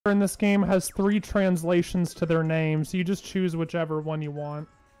in this game has 3 translations to their name, so you just choose whichever one you want.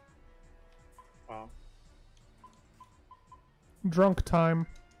 Wow. Drunk time.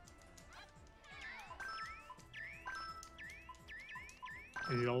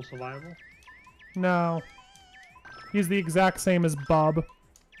 Is he also viable? No. He's the exact same as Bub.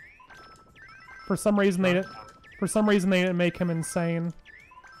 For some reason they didn't make him insane.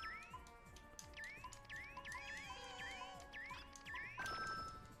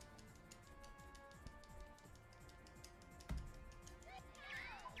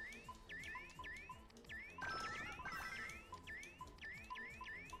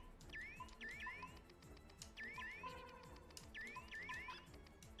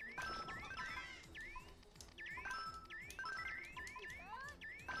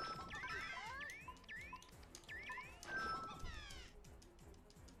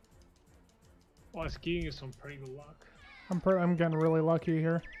 Well, skiing is some pretty good luck. I'm getting really lucky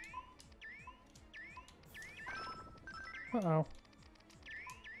here. Uh-oh.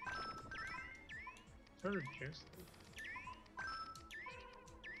 Sort of just.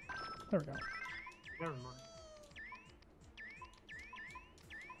 There we go. Never mind.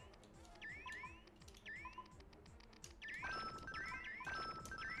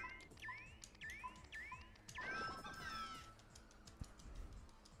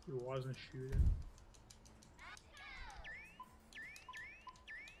 He wasn't shooting.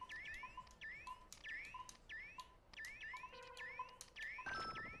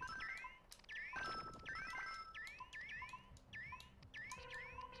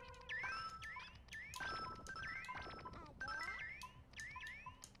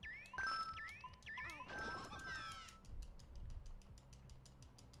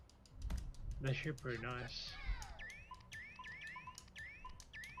 That shit pretty nice.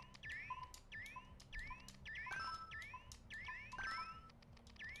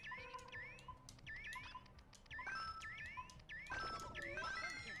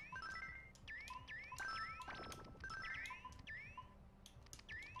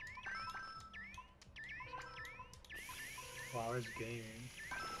 Wow, it's gaming.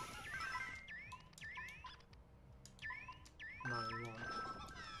 Not anymore.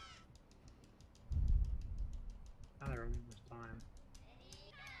 I don't remember this time.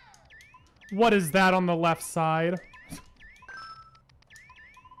 What is that on the left side?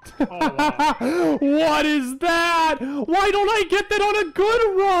 Oh, wow. What is that? Why don't I get that on a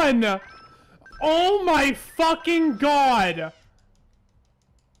good run? Oh my fucking god!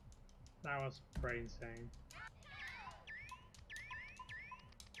 That was pretty insane.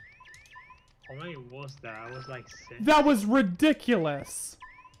 How many was that? I was like 6. That was ridiculous.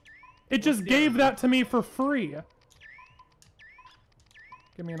 It just gave that to me for free.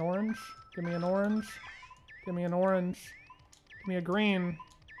 Give me an orange. Give me an orange. Give me an orange. Give me a green.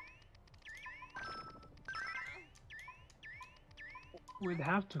 We'd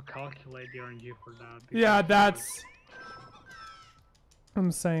have to calculate the RNG for that. Yeah, that's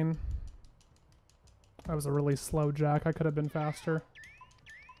insane. That was a really slow jack. I could have been faster.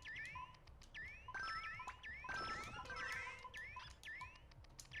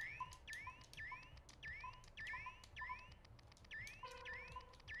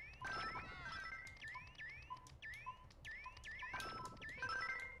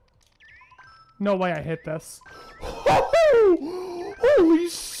 No way I hit this. Holy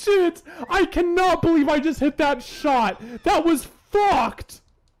shit! I cannot believe I just hit that shot! That was fucked!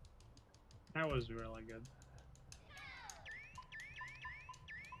 That was really good.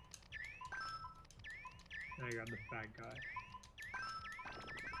 I got the fat guy.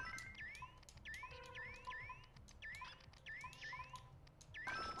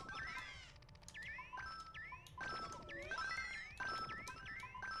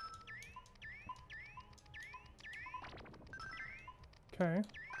 Okay.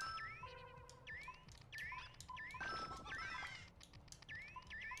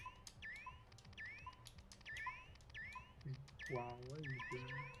 Wow, what are you doing?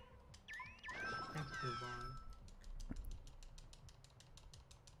 Thanks for the vibe.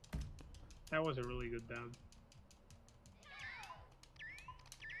 That was a really good dab.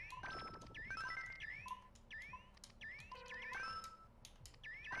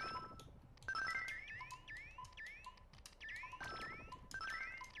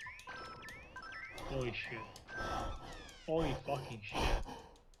 Holy shit. Holy fucking shit.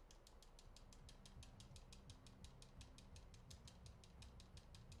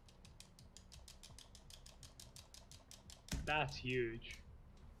 That's huge.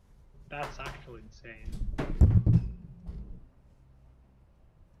 That's actually insane.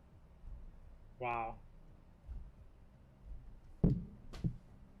 Wow.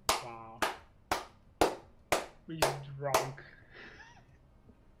 He's drunk.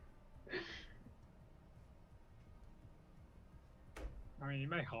 I mean, in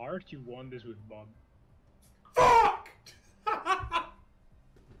my heart, you won this with Bob. Fuck!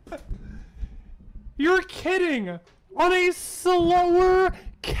 You're kidding! On a slower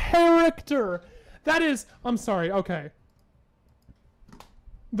character! That is... I'm sorry, okay.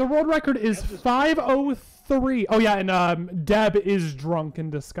 The world record is 5:03. Oh yeah, and Deb is drunk in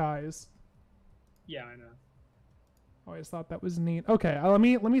disguise. Yeah, I know. I always thought that was neat. Okay, let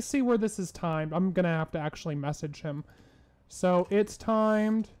me see where this is timed. I'm gonna have to actually message him. So it's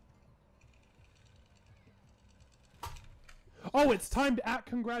timed. Oh, it's timed at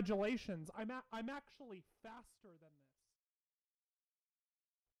congratulations. I'm actually faster than this.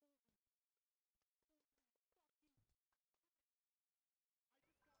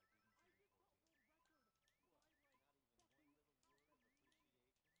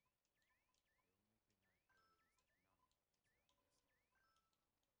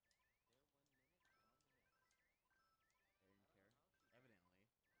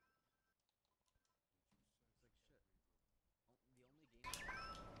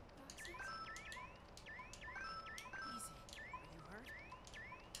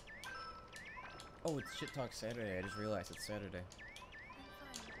 Oh, it's Shit Talk Saturday. I just realized it's Saturday.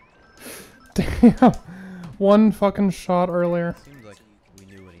 Damn. One fucking shot earlier. Seems like we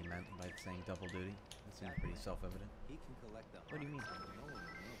knew what he meant by saying double duty. That seems pretty self-evident. What do you mean?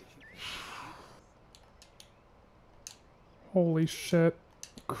 Holy shit.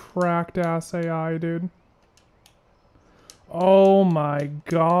 Cracked ass AI, dude. Oh my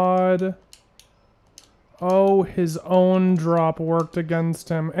god. Oh, his own drop worked against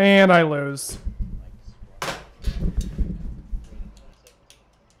him. And I lose.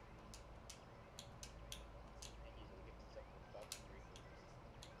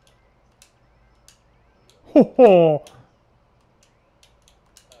 Ho ho!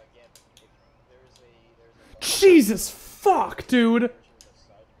 Jesus fuck, dude!